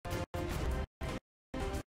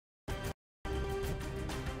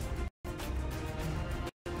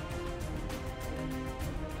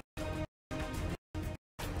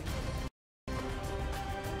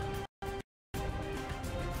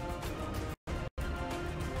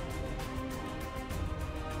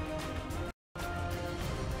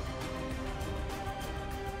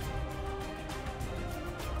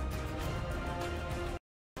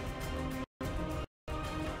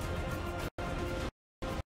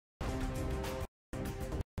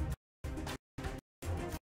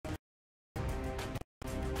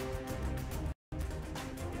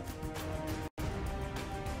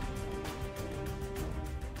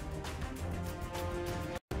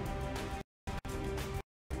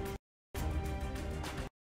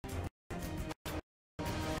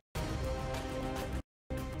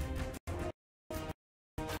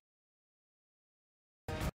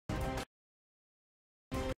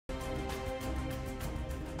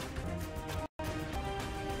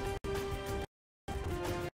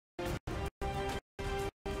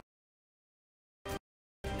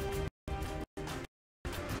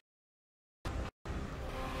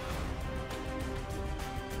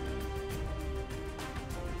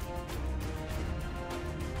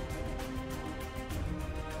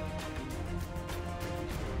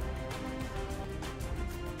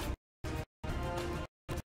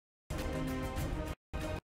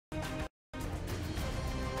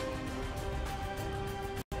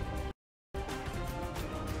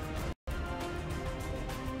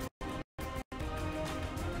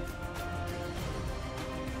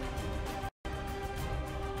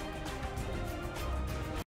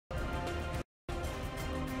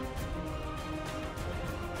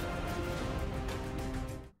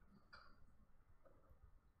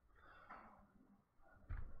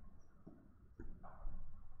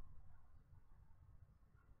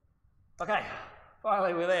Okay,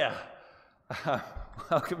 finally we're there.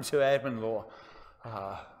 Welcome to admin law.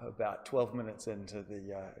 About 12 minutes into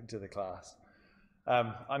the class.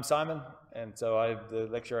 I'm Simon, and so I'm the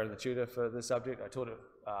lecturer and the tutor for this subject. I taught it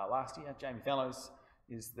last year. Jamie Fellows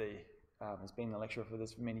is has been the lecturer for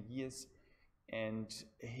this for many years, and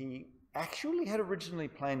he actually had originally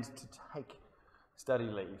planned to take study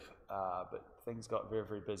leave, but things got very,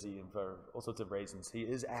 very busy, and for all sorts of reasons, he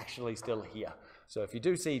is actually still here. So if you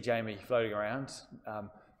do see Jamie floating around,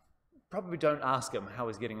 probably don't ask him how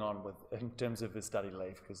he's getting on in terms of his study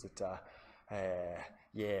leave, because he's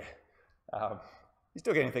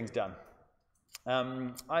still getting things done.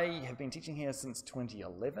 I have been teaching here since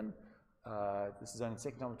 2011. This is only the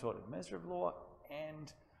second time I've taught administrative law,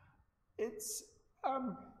 and it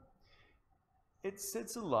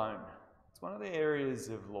sits alone. It's one of the areas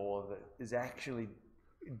of law that is actually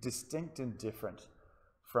distinct and different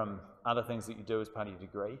from other things that you do as part of your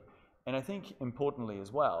degree. And I think importantly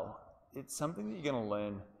as well, it's something that you're going to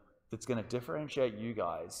learn that's going to differentiate you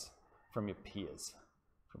guys from your peers,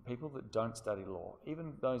 from people that don't study law,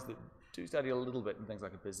 even those that do study a little bit in things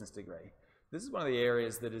like a business degree. This is one of the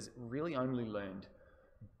areas that is really only learned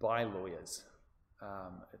by lawyers.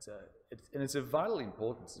 It's of vital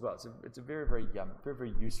importance as well. It's a very, very, very,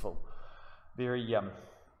 very useful, very,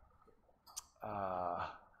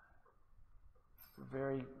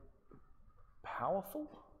 very powerful,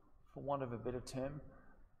 for want of a better term,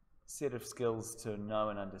 set of skills to know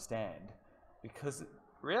and understand, because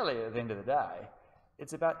really at the end of the day,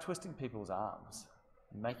 it's about twisting people's arms,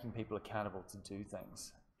 making people accountable to do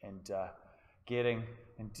things, and getting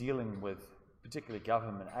and dealing with particularly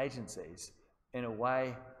government agencies in a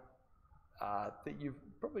way that you're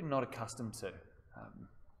probably not accustomed to,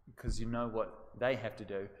 because you know what they have to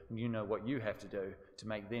do and you know what you have to do to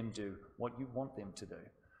make them do what you want them to do.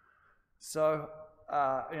 So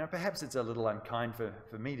perhaps it's a little unkind for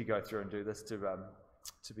me to go through and do this,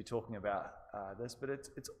 to be talking about this, but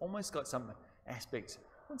it's almost got some aspect, I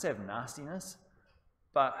wouldn't say of nastiness,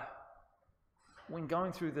 but when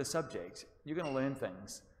going through the subject, you're going to learn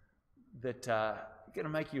things that are going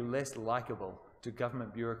to make you less likable to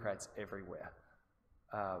government bureaucrats everywhere.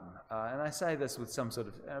 And I say this with some sort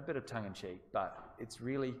of a bit of tongue-in-cheek, but it's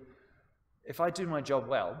really, if I do my job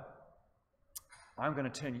well, I'm going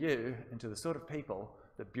to turn you into the sort of people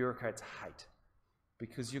that bureaucrats hate,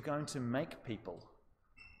 because you're going to make people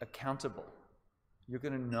accountable. You're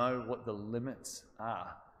going to know what the limits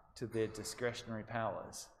are to their discretionary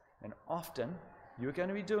powers, and often you're going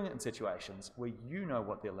to be doing it in situations where you know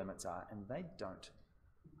what their limits are and they don't.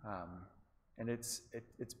 And it's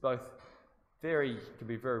both it can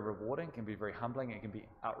be very rewarding, it can be very humbling, it can be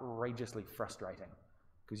outrageously frustrating,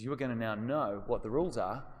 because you are going to now know what the rules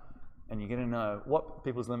are, and you're going to know what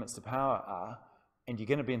people's limits to power are, and you're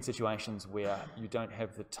going to be in situations where you don't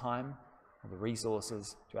have the time or the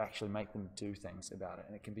resources to actually make them do things about it,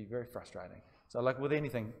 and it can be very frustrating. So like with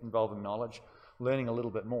anything involving knowledge, learning a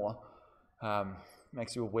little bit more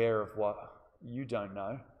makes you aware of what you don't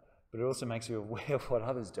know, but it also makes you aware of what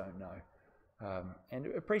others don't know. And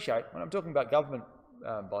appreciate, when I'm talking about government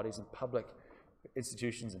bodies and public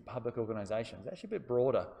institutions and public organisations, it's actually a bit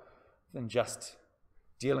broader than just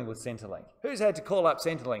dealing with Centrelink. Who's had to call up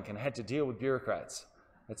Centrelink and had to deal with bureaucrats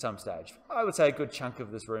at some stage? I would say a good chunk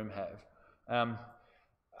of this room have.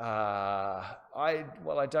 I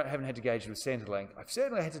haven't had to engage with Centrelink. I've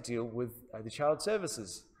certainly had to deal with the Child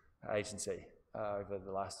Services Agency over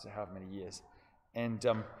the last however many years. And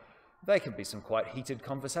they can be some quite heated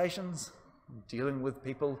conversations, dealing with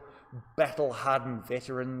people, battle-hardened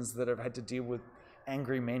veterans that have had to deal with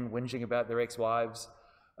angry men whinging about their ex-wives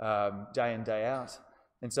day in, day out.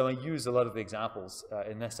 And so I use a lot of the examples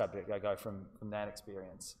in this subject. I go from that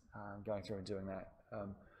experience, going through and doing that.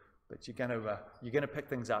 But you're going to pick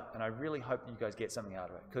things up, and I really hope you guys get something out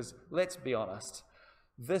of it, because let's be honest,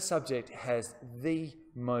 this subject has the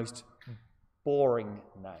most boring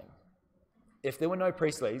name. If there were no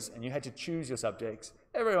Priestleys and you had to choose your subjects,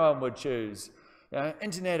 everyone would choose,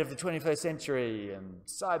 Internet of the 21st century and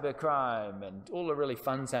cybercrime and all the really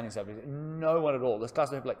fun-sounding subjects. No one at all. This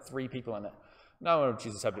class would have like 3 people in it. No one would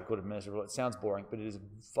choose a subject called administrative law. It sounds boring, but it is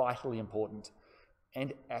vitally important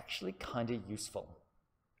and actually kind of useful.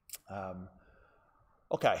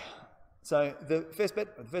 Okay, so the first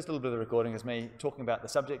little bit of the recording is me talking about the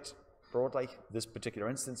subject broadly, this particular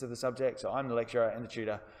instance of the subject. So I'm the lecturer and the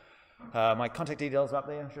tutor. My contact details are up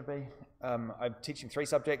there, should be. I'm teaching 3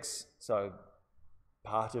 subjects, so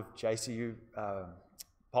part of JCU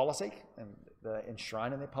policy, and they're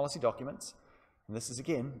enshrined in their policy documents. And this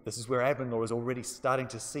is where admin law is already starting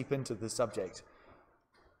to seep into the subject.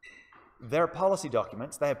 They're policy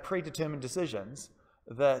documents. They have predetermined decisions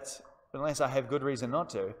that, unless I have good reason not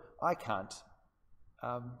to, I can't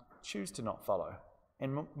choose to not follow.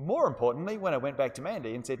 And more importantly, when I went back to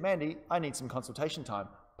Mandy and said, Mandy, I need some consultation time,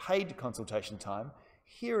 paid consultation time,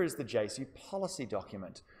 here is the JCU policy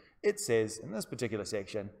document. It says, in this particular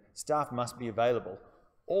section, staff must be available.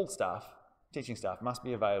 All staff, teaching staff, must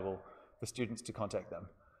be available for students to contact them.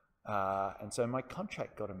 And so my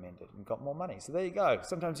contract got amended and got more money. So there you go.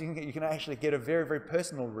 Sometimes you can actually get a very, very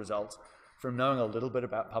personal result from knowing a little bit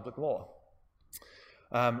about public law.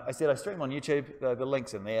 I said I stream on YouTube. The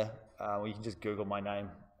link's in there. Or you can just Google my name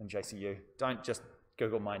and JCU. Don't just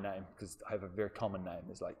Google my name, because I have a very common name.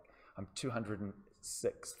 There's like, I'm 206th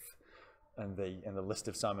in the list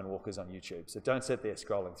of Simon Walkers on YouTube. So don't sit there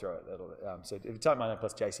scrolling through it. So if you type my name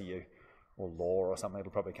plus JCU or law or something,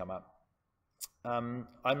 it'll probably come up.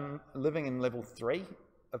 I'm living in level 3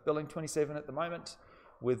 of Building 27 at the moment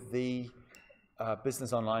with the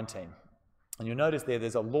Business Online team. And you'll notice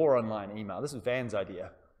there's a Law Online email. This was Van's idea.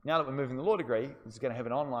 Now that we're moving the law degree, it's going to have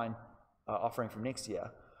an online offering from next year.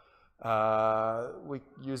 We're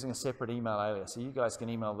using a separate email alias, so you guys can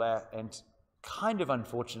email that. And kind of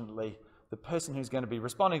unfortunately, the person who's going to be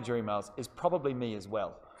responding to your emails is probably me as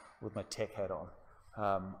well, with my tech hat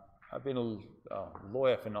on. I've been a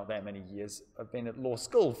lawyer for not that many years. I've been at law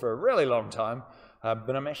school for a really long time,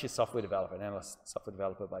 but I'm actually a software developer, an analyst software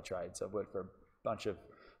developer by trade. So I've worked for a bunch of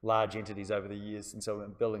large entities over the years, and so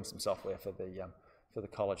I'm building some software for the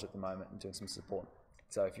college at the moment and doing some support.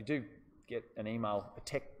 So if you do get an email, a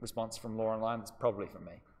tech response from Law Online, it's probably from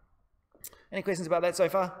me. Any questions about that so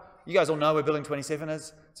far? You guys all know where Building 27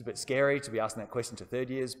 is. It's a bit scary to be asking that question to third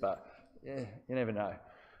years, but yeah, you never know.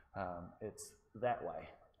 It's that way,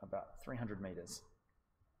 about 300 meters.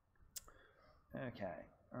 Okay.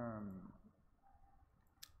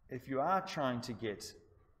 If you are trying to get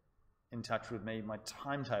in touch with me, my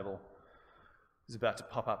timetable is about to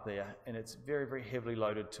pop up there, and it's very, very heavily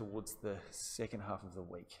loaded towards the second half of the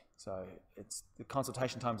week. So the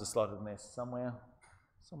consultation times are slotted in there somewhere.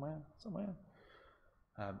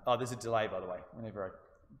 Oh, there's a delay, by the way, whenever I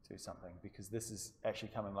do something, because this is actually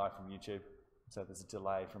coming live from YouTube. So there's a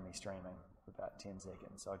delay from me streaming for about 10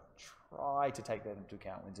 seconds. So I try to take that into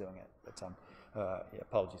account when doing it, but yeah,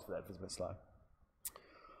 apologies for that if it's a bit slow.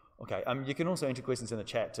 Okay, you can also enter questions in the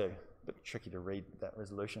chat too. A bit tricky to read that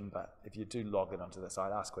resolution, but if you do log it onto the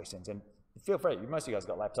site, ask questions, and feel free. Most of you guys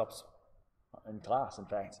got laptops in class, in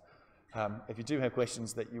fact. If you do have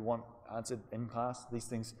questions that you want answered in class, these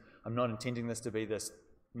things, I'm not intending this to be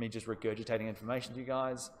me just regurgitating information to you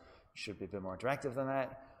guys. It should be a bit more interactive than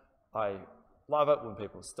that. I love it when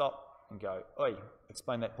people stop and go, oi,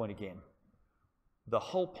 explain that point again. The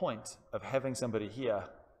whole point of having somebody here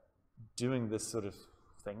doing this sort of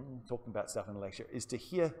thing, talking about stuff in a lecture, is to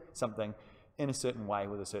hear something in a certain way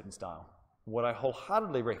with a certain style. What I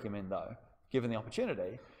wholeheartedly recommend, though, given the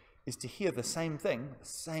opportunity, is to hear the same thing, the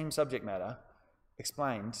same subject matter,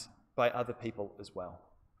 explained by other people as well.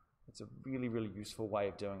 It's a really, really useful way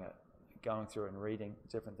of doing it, going through and reading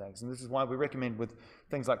different things. And this is why we recommend with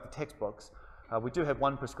things like the textbooks, we do have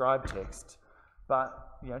one prescribed text,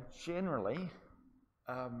 but generally,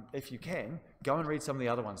 if you can, go and read some of the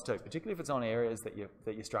other ones too, particularly if it's on areas that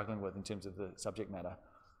you're struggling with in terms of the subject matter.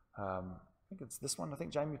 I think it's this one, I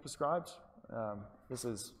think Jamie prescribed. This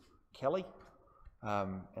is Kelly,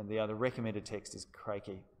 and the other recommended text is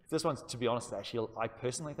Craigie. This one's, to be honest, actually, I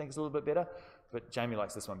personally think is a little bit better, but Jamie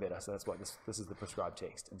likes this one better, so that's why this is the prescribed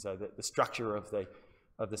text. And so the structure of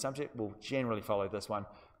the subject will generally follow this one.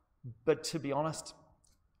 But to be honest,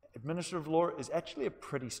 administrative law is actually a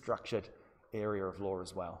pretty structured area of law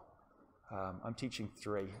as well. I'm teaching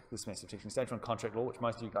 3 this semester, teaching stage 1 contract law, which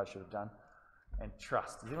most of you guys should have done, and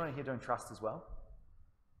trust. Is anyone here doing trust as well?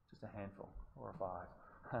 Just a handful, 4 or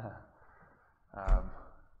 5.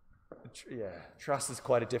 Yeah, trust is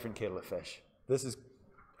quite a different kettle of fish. This is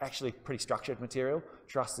actually pretty structured material.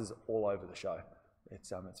 Trust is all over the show.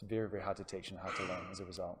 It's very, very hard to teach and hard to learn as a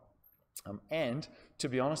result. And to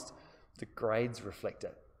be honest, the grades reflect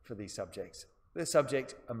it for these subjects. This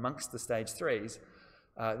subject, amongst the stage 3s,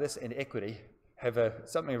 this and equity, have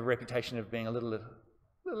something of a reputation of being a little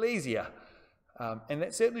easier. And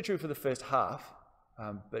that's certainly true for the first half,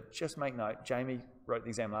 but just make note, Jamie wrote the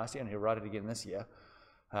exam last year and he'll write it again this year.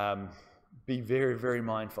 Be very, very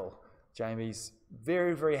mindful. Jamie's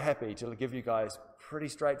very, very happy to give you guys pretty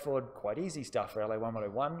straightforward, quite easy stuff for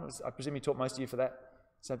LA101. I presume he taught most of you for that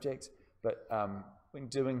subject, but when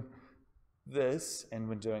doing this and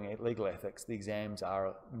when doing legal ethics, the exams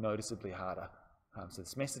are noticeably harder. So the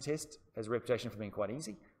semester test has a reputation for being quite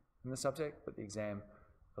easy in the subject, but the exam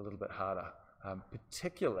a little bit harder,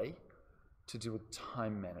 particularly to do with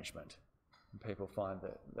time management. And people find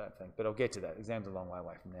that thing, but I'll get to that. Exam's a long way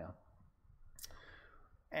away from now.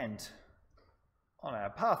 And on our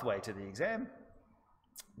pathway to the exam,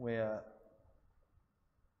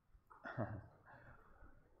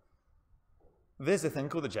 there's a thing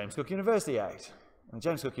called the James Cook University Act. And the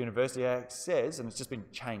James Cook University Act says, and it's just been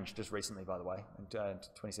changed just recently, by the way, in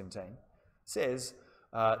 2017, says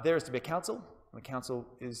there is to be a council, and the council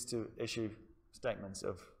is to issue statements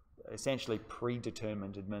of essentially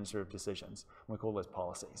predetermined administrative decisions. We call those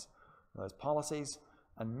policies. Those policies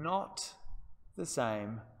are not the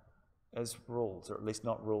same as rules, or at least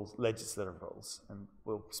not rules, legislative rules. And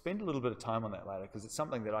we'll spend a little bit of time on that later, because it's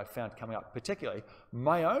something that I found coming up, particularly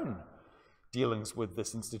my own dealings with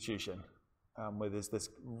this institution, where there's this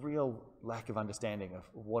real lack of understanding of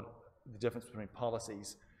what the difference between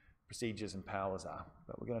policies, procedures, and powers are.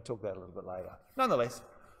 But we're going to talk about that a little bit later. Nonetheless,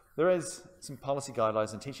 there is some policy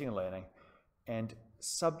guidelines in teaching and learning, and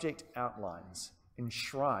subject outlines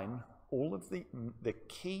enshrine all of the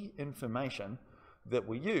key information that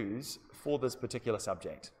we use for this particular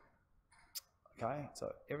subject. Okay,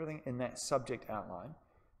 so everything in that subject outline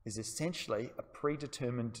is essentially a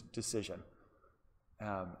predetermined decision.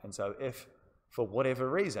 And so if, for whatever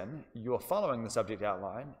reason, you're following the subject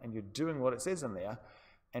outline and you're doing what it says in there,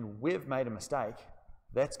 and we've made a mistake,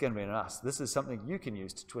 that's going to be on us. This is something you can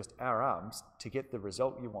use to twist our arms to get the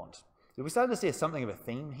result you want. So we're starting to see something of a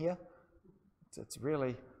theme here. It's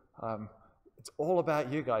really, it's all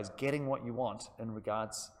about you guys getting what you want in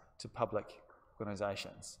regards to public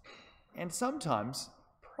organizations. And sometimes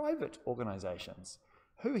private organizations.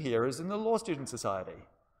 Who here is in the Law Student Society?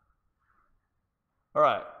 All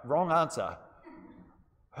right, wrong answer.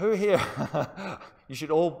 Who here? you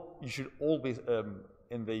should all be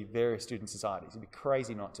in the various student societies. It'd be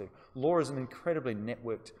crazy not to. Law is an incredibly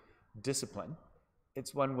networked discipline.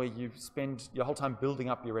 It's one where you spend your whole time building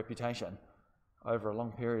up your reputation over a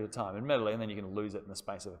long period of time, admittedly, and then you can lose it in the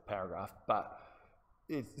space of a paragraph. But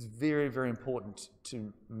it's very, very important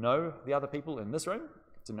to know the other people in this room,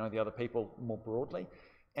 to know the other people more broadly,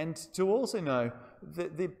 and to also know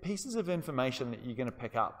the pieces of information that you're going to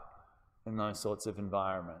pick up in those sorts of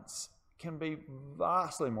environments can be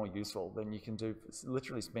vastly more useful than you can do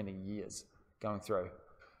literally spending years going through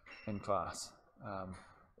in class.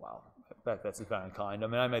 Well, that's very unkind. I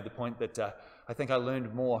mean, I made the point that I think I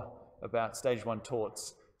learned more about Stage 1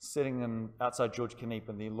 torts sitting outside George Kneep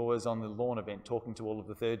and the Lawyers on the Lawn event talking to all of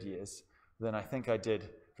the third years than I think I did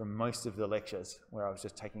from most of the lectures, where I was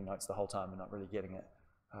just taking notes the whole time and not really getting it.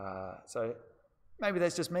 So maybe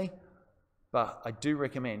that's just me, but I do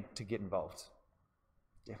recommend to get involved.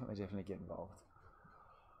 Definitely get involved.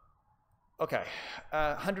 Okay,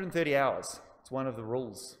 130 hours. It's one of the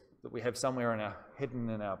rules that we have somewhere hidden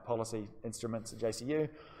in our policy instruments at JCU.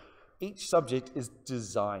 Each subject is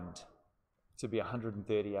designed to be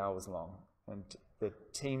 130 hours long, and the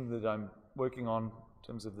team that I'm working on in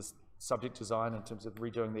terms of this subject design, in terms of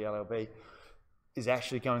redoing the LLB, is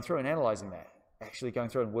actually going through and analysing that, actually going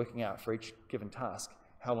through and working out for each given task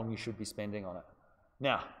how long you should be spending on it.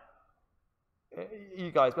 Now,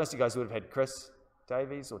 most of you guys would have had Chris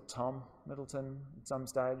Davies or Tom Middleton at some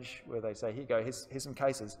stage where they say, here you go, here's some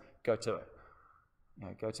cases, go to it.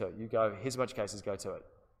 Go to it. You go, here's a bunch of cases, go to it.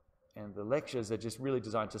 And the lectures are just really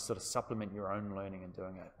designed to sort of supplement your own learning and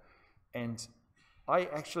doing it. And I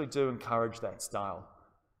actually do encourage that style,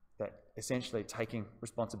 that essentially taking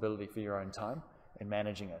responsibility for your own time and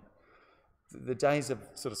managing it. The days of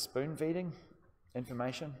sort of spoon-feeding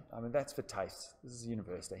information, I mean, that's for taste. This is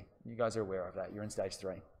university. You guys are aware of that. You're in stage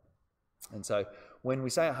 3. And so when we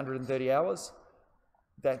say 130 hours,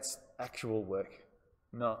 that's actual work.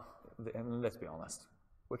 And let's be honest.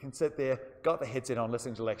 We can sit there, got the headset on,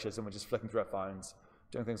 listening to lectures, and we're just flicking through our phones,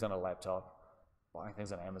 doing things on a laptop, buying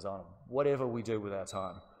things on Amazon, whatever we do with our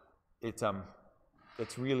time. It's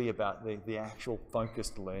really about the actual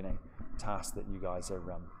focused learning task that you guys are,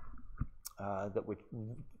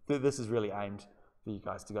 this is really aimed for you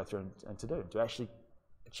guys to go through and to do, to actually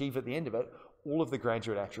achieve at the end of it all of the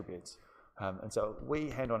graduate attributes. And so we,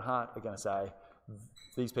 hand on heart, are going to say,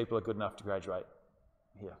 these people are good enough to graduate.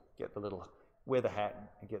 Here, get the little, wear the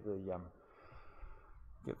hat and get the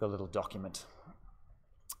little document.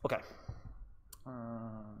 Okay.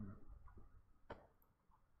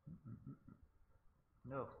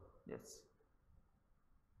 No, yes.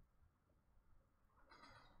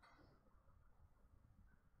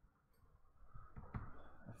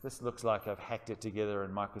 If this looks like I've hacked it together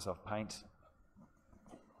in Microsoft Paint,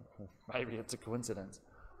 maybe it's a coincidence.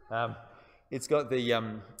 It's got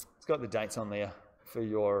the dates on there for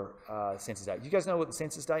your census date. You guys know what the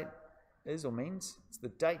census date is or means? It's the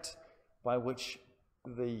date by which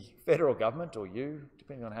the federal government, or you,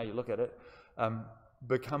 depending on how you look at it,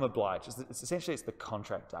 become obliged. Essentially, it's the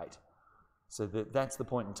contract date. So that's the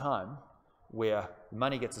point in time where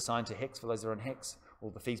money gets assigned to HECS for those that are on HECS,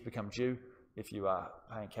 or the fees become due if you are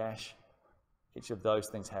paying cash. Each of those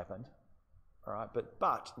things happened. All right,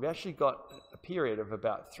 but we actually got a period of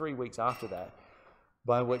about 3 weeks after that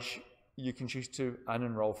by which you can choose to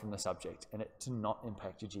unenroll from the subject and it to not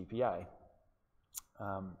impact your GPA.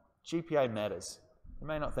 GPA matters. You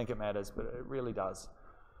may not think it matters, but it really does,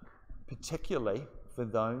 particularly for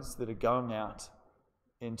those that are going out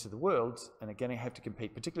into the world and are going to have to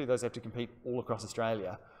compete, particularly those that have to compete all across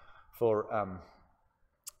Australia for,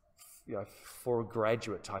 for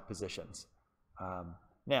graduate type positions.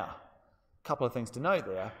 Now, a couple of things to note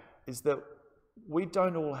there is that we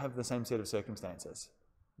don't all have the same set of circumstances.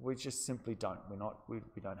 We just simply don't.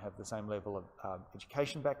 We don't have the same level of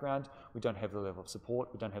education background. We don't have the level of support.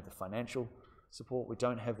 We don't have the financial support. We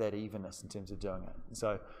don't have that evenness in terms of doing it. And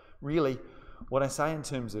so really, what I say in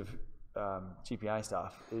terms of GPA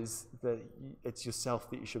stuff is that it's yourself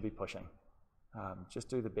that you should be pushing. Just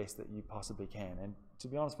do the best that you possibly can. And to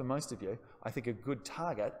be honest, for most of you, I think a good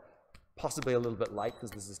target, possibly a little bit late because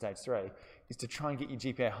this is stage 3, is to try and get your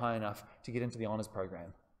GPA high enough to get into the honours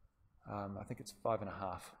program. I think it's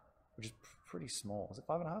 5.5, which is pretty small. Is it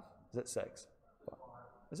 5.5? Is it 6?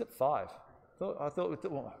 Is it 5? I thought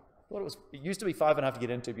it used to be 5.5 to get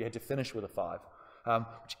into, but you had to finish with a 5,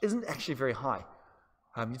 which isn't actually very high.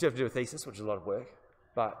 You do have to do a thesis, which is a lot of work,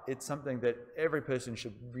 but it's something that every person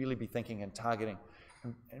should really be thinking and targeting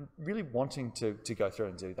and really wanting to go through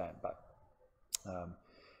and do that. But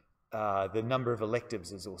the number of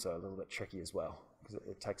electives is also a little bit tricky as well, because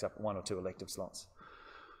it takes up 1 or 2 elective slots.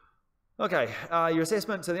 Okay, your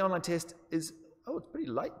assessment, so the online test is, it's pretty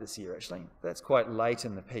late this year actually. That's quite late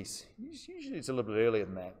in the piece. Usually it's a little bit earlier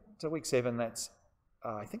than that. So week 7, that's,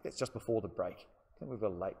 I think that's just before the break. I think we've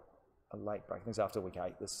got a late break. I think it's after week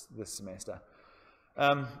 8 this semester.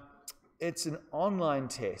 It's an online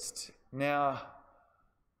test. Now,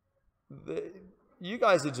 you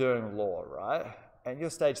guys are doing law, right? And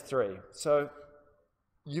you're stage 3. So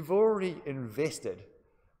you've already invested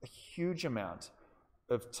a huge amount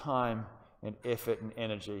of time and effort and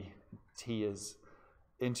energy, tears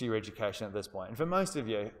into your education at this point. And for most of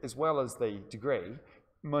you, as well as the degree,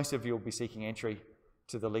 most of you will be seeking entry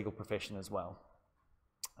to the legal profession as well.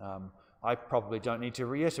 I probably don't need to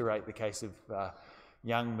reiterate the case of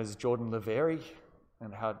young Ms. Jordan Lavery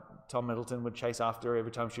and how Tom Middleton would chase after her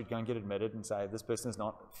every time she'd go and get admitted and say, this person is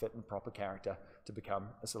not fit and proper character to become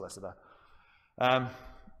a solicitor.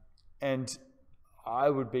 And I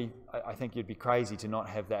think you'd be crazy to not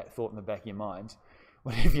have that thought in the back of your mind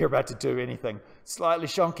whenever you're about to do anything slightly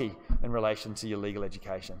shonky in relation to your legal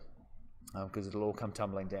education, because it'll all come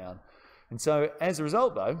tumbling down. And so as a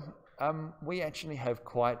result though, we actually have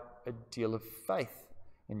quite a deal of faith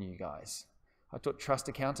in you guys. I taught trust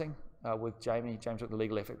accounting with Jamie. Jamie took the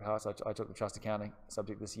legal ethics class. I took the trust accounting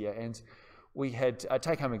subject this year, and we had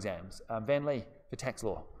take-home exams. Van Lee for tax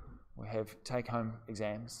law, we have take-home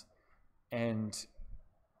exams, and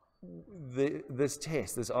this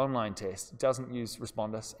test, this online test, doesn't use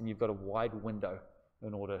respondus, and you've got a wide window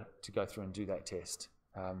in order to go through and do that test.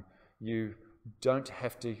 You don't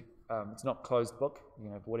have to, it's not closed book. You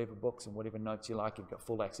can have whatever books and whatever notes you like. You've got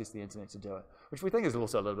full access to the internet to do it, which we think is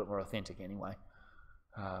also a little bit more authentic anyway.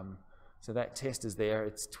 So that test is there.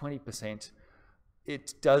 It's 20%.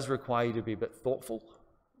 It does require you to be a bit thoughtful.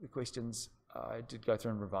 The questions, I did go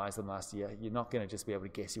through and revise them last year. You're not going to just be able to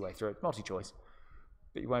guess your way through it. Multi-choice,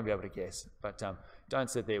 but you won't be able to guess. But don't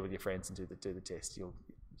sit there with your friends and do the test.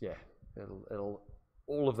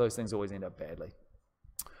 All of those things always end up badly.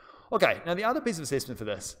 Okay, now the other piece of assessment for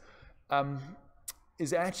this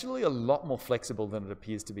is actually a lot more flexible than it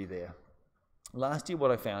appears to be there. Last year,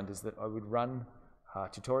 what I found is that I would run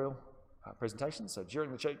tutorial presentations. So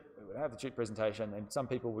during the cheat, we would have the cheat presentation, and some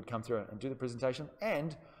people would come through and do the presentation,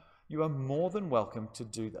 and you are more than welcome to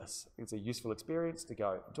do this. It's a useful experience to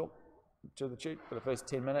go and talk to the cheat for the first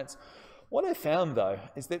 10 minutes. What I found, though,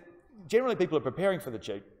 is that generally people are preparing for the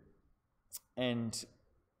cheat, and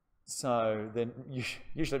so then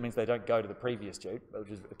usually it means they don't go to the previous cheat,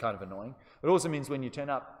 which is kind of annoying. It also means when you turn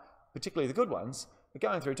up, particularly the good ones, they're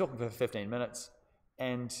going through talking for 15 minutes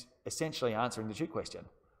and essentially answering the cheat question.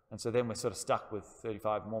 And so then we're sort of stuck with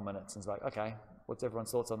 35 more minutes, and it's like, okay, what's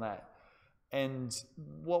everyone's thoughts on that? And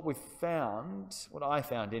what I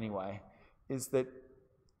found anyway, is that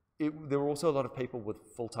there were also a lot of people with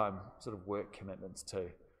full-time sort of work commitments too.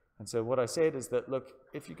 And so what I said is that, look,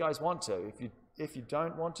 if you guys want to, if you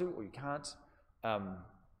don't want to or you can't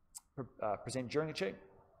present during a cheat,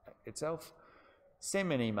 itself, send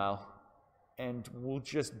me an email and we'll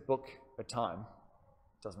just book a time.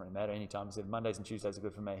 Doesn't really matter, any time. So Mondays and Tuesdays are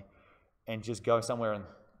good for me. And just go somewhere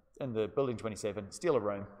in the building 27, steal a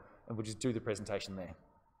room, and we'll just do the presentation there.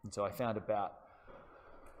 And so I found about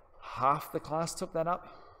half the class took that up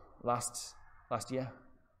last year.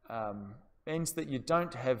 Means that you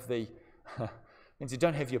don't have means you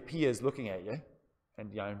don't have your peers looking at you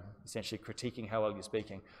and essentially critiquing how well you're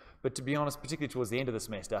speaking. But to be honest, particularly towards the end of the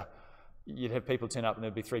semester, you'd have people turn up and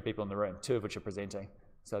there'd be 3 people in the room, 2 of which are presenting.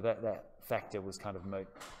 So that factor was kind of moot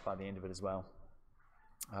by the end of it as well.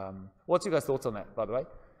 What's your guys' thoughts on that, by the way?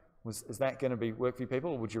 Is that going to work for you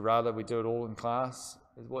people, or would you rather we do it all in class?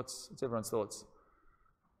 What's everyone's thoughts?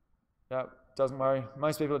 Yeah, doesn't worry.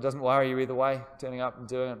 Most people, it doesn't worry you either way, turning up and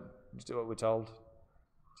doing it. Just do what we're told.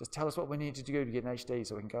 Just tell us what we need to do to get an HD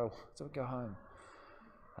so we can go home.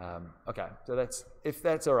 Okay, so if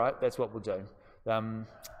that's all right, that's what we'll do.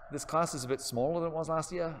 This class is a bit smaller than it was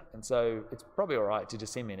last year, and so it's probably all right to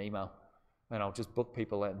just send me an email, and I'll just book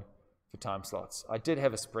people in for time slots. I did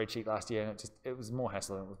have a spreadsheet last year, and it was more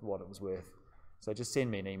hassle than what it was worth. So just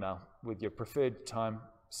send me an email with your preferred time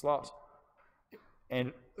slot,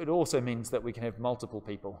 and it also means that we can have multiple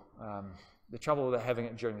people. The trouble with having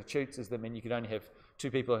it during the tutes is that you could only have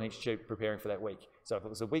 2 people in each tute preparing for that week. So if it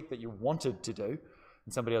was a week that you wanted to do,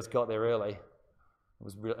 and somebody else got there early, it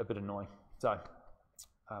was a bit annoying. So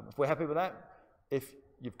if we're happy with that, if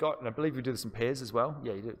you've got, and I believe we do this in pairs as well.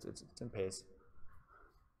 Yeah, you do. It's in pairs.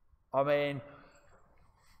 I mean,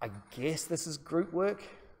 I guess this is group work.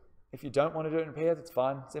 If you don't want to do it in pairs, it's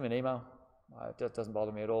fine. Send me an email. It doesn't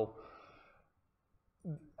bother me at all.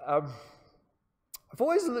 I've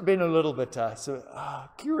always been a little bit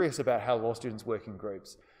curious about how law students work in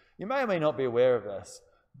groups. You may or may not be aware of this,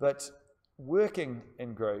 but working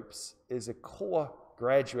in groups is a core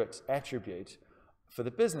graduate attribute for the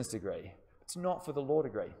business degree. It's not for the law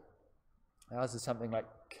degree. Ours is something like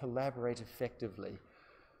collaborate effectively.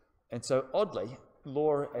 And so oddly,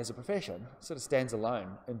 law as a profession sort of stands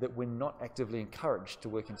alone in that we're not actively encouraged to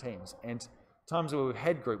work in teams. And times where we've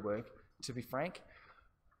had group work, to be frank,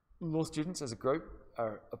 law students as a group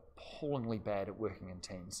are appallingly bad at working in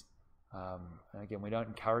teams. And again, we don't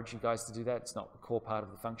encourage you guys to do that. It's not a core part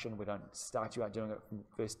of the function. We don't start you out doing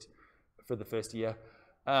it for the first year.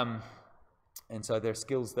 And so there are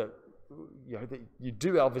skills that that you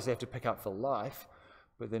do obviously have to pick up for life,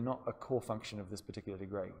 but they're not a core function of this particular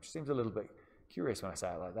degree, which seems a little bit curious when I say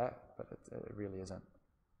it like that, but it really isn't.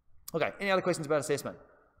 Okay, any other questions about assessment?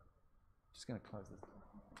 Just going to close this.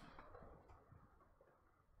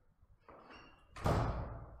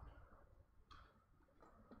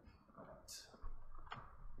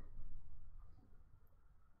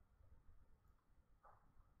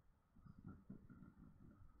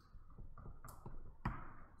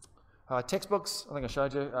 Textbooks, I think I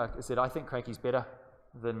showed you. I said I think Cranky's better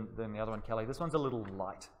than the other one, Kelly. This one's a little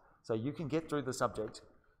light. So you can get through the subject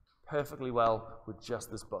perfectly well with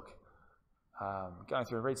just this book. Going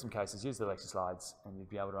through and read some cases, use the lecture slides, and you'd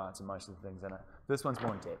be able to answer most of the things in it. This one's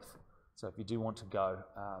more in depth. So if you do want to go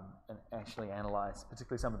and actually analyse,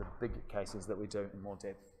 particularly some of the big cases that we do in more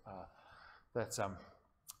depth,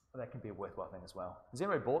 that can be a worthwhile thing as well. Has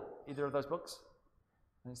anybody bought either of those books?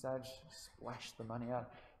 At any stage, splash the money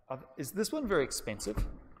out. Is this one very expensive?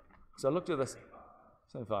 So I looked at this.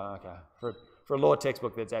 So far, okay. For a law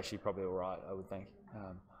textbook, that's actually probably all right, I would think.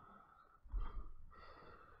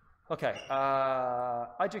 Okay,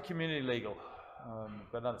 I do community legal.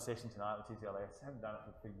 Got another session tonight with TTLS. Haven't done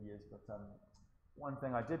it for years, but one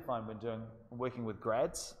thing I did find when working with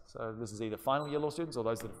grads, so this is either final year law students or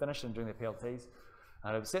those that have finished and doing their PLTs,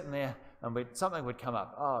 and I was sitting there and something would come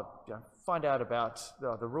up. Find out about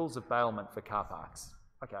the rules of bailment for car parks.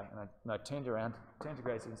 Okay, and I turned to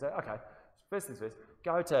Gracie and said, okay, first things first,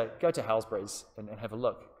 go to Halsbury's and have a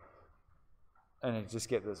look. And you just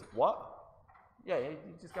get this, what? Yeah, you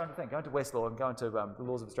just go into the thing, go into Westlaw and go into the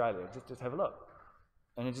Laws of Australia, just have a look.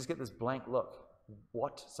 And you just get this blank look.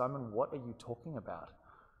 What, Simon, what are you talking about?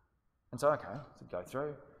 And so, okay, so go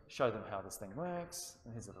through, show them how this thing works,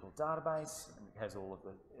 and here's a little database, and it has all of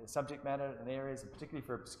the subject matter and areas, and particularly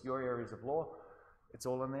for obscure areas of law, it's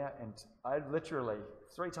all in there. And I literally,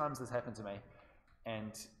 3 times this happened to me,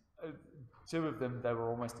 and 2 of them, they were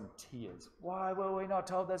almost in tears. Why were we not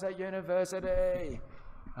told this at university?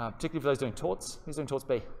 Particularly for those doing torts. Who's doing torts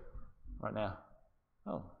B right now?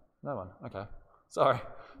 Oh, no one. Okay. Sorry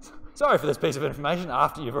for this piece of information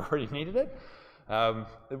after you've already needed it.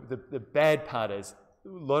 The bad part is a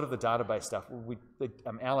lot of the database stuff.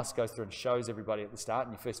 Alice goes through and shows everybody at the start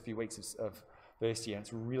in your first few weeks of first year, and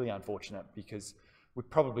it's really unfortunate because we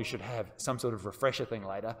probably should have some sort of refresher thing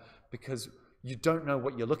later, because you don't know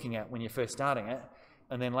what you're looking at when you're first starting it,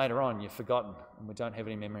 and then later on you've forgotten and we don't have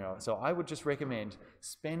any memory of it. So I would just recommend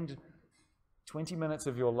spend 20 minutes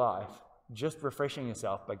of your life just refreshing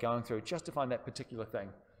yourself by going through just to find that particular thing,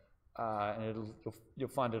 and you'll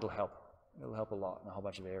find it'll help. It'll help a lot in a whole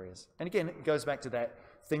bunch of areas. And again, it goes back to that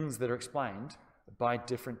things that are explained by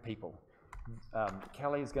different people.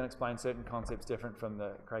 Kelly is going to explain certain concepts different from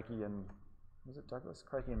the Crakey and, was it Douglas?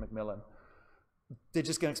 Crakey and Macmillan. They're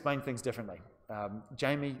just going to explain things differently.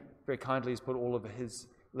 Jamie very kindly has put all of his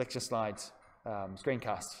lecture slides,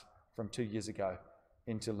 screencasts from 2 years ago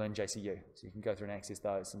into Learn JCU. So you can go through and access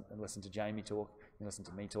those and listen to Jamie talk, and listen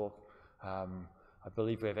to me talk. I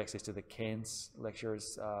believe we have access to the Cairns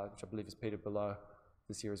lecturers, which I believe is Peter below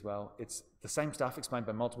this year as well. It's the same stuff explained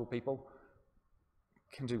by multiple people,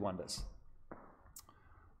 can do wonders.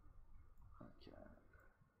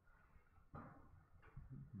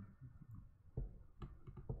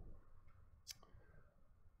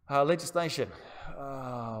 Legislation,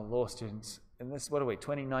 law students, and this, what are we,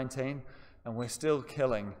 2019, and we're still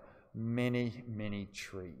killing many, many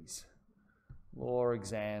trees. Law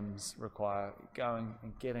exams require going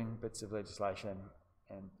and getting bits of legislation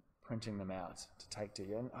and printing them out to take to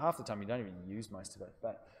you, and half the time you don't even use most of it,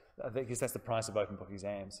 but I think that's the price of open book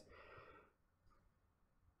exams.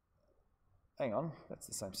 Hang on, that's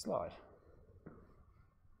the same slide.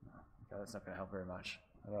 Okay, that's not going to help very much.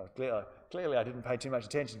 Clearly I didn't pay too much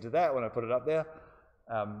attention to that when I put it up there.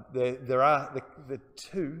 There are the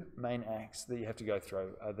two main acts that you have to go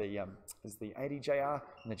through are is the ADJR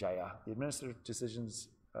and the JR, the Administrative Decisions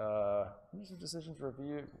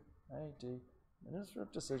Review,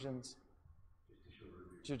 Administrative Decisions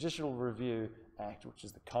Judicial Review Act, which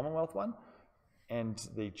is the Commonwealth one, and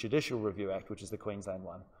the Judicial Review Act, which is the Queensland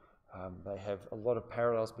one. They have a lot of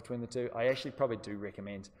parallels between the two. I actually probably do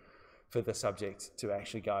recommend for the subject to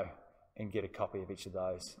actually go and get a copy of each of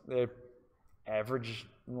those. They're average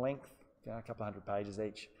length, a couple of 100 pages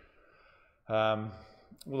each.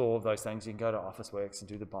 With all of those things, you can go to Officeworks and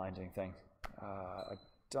do the binding thing. I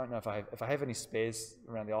don't know if I have any spares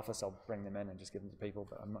around the office, I'll bring them in and just give them to people,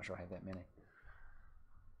 but I'm not sure I have that many.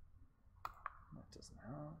 That doesn't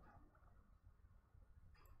help.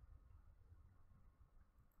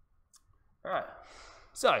 All right,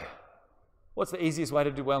 so what's the easiest way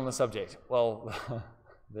to do well in the subject? Well,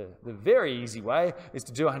 the very easy way is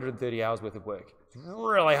to do 130 hours worth of work. It's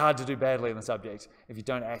really hard to do badly in the subject if you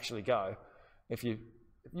don't actually go. If you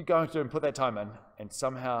go through and put that time in and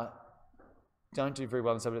somehow don't do very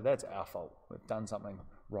well in the subject, that's our fault. We've done something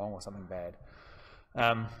wrong or something bad.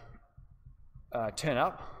 Turn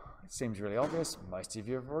up. It seems really obvious. Most of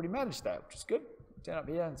you have already managed that, which is good. Turn up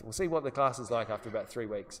here and we'll see what the class is like after about 3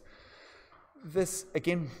 weeks. This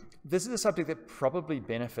is a subject that probably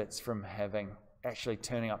benefits from actually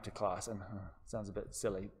turning up to class, and sounds a bit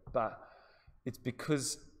silly, but it's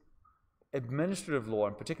because administrative law,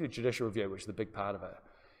 and particularly judicial review, which is the big part of it,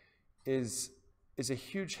 is a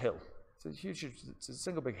huge hill. It's a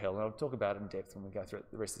single big hill, and I'll talk about it in depth when we go through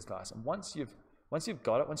the rest of this class. And once you've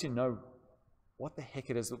got it, once you know what the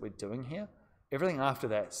heck it is that we're doing here, everything after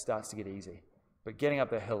that starts to get easy. But getting up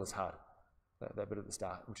that hill is hard. That bit at the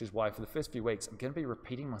start, which is why for the first few weeks I'm going to be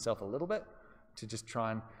repeating myself a little bit to just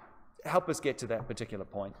try and help us get to that particular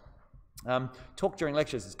point. Talk during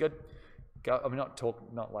lectures is good. Not talk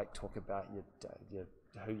about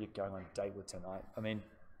who you're going on a date with tonight. I mean,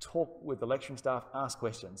 talk with the lecturing staff, ask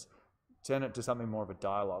questions, turn it to something more of a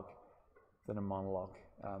dialogue than a monologue.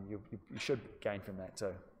 You should gain from that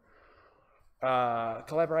too.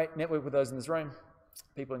 Collaborate, network with those in this room,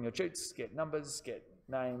 people in your tutes, get numbers, get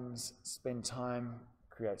names, spend time,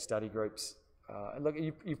 create study groups. Look,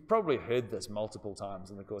 you've probably heard this multiple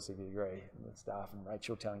times in the course of your degree, the staff and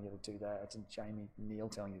Rachel telling you to do that, and Jamie, Neil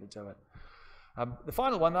telling you to do it. The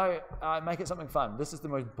final one though, make it something fun. This is the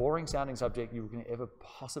most boring sounding subject you can ever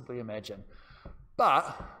possibly imagine.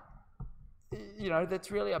 But,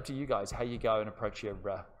 that's really up to you guys, how you go and approach your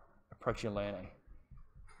learning.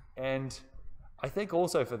 And I think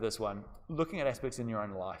also for this one, looking at aspects in your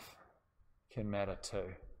own life can matter too.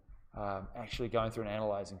 Actually going through and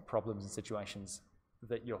analysing problems and situations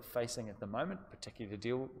that you're facing at the moment, particularly to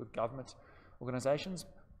deal with government organisations,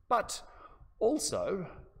 but also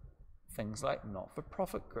things like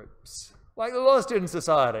not-for-profit groups, like the Law Student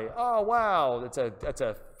Society. Oh wow, that's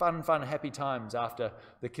a fun, happy times after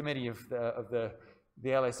the committee of the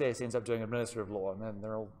LSS ends up doing administrative law, and then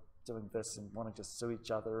they're all doing this and wanting to sue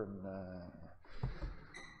each other. And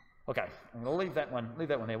okay, I'm going to leave that one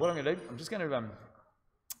there. What I'm going to do, I'm just going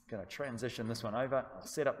to transition this one over. I'll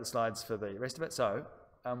set up the slides for the rest of it. So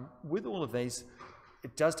with all of these,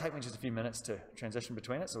 it does take me just a few minutes to transition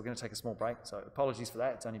between it, so we're going to take a small break. So apologies for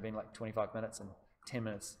that. It's only been like 25 minutes and 10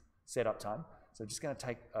 minutes setup time. So just going to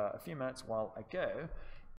take a few minutes while I go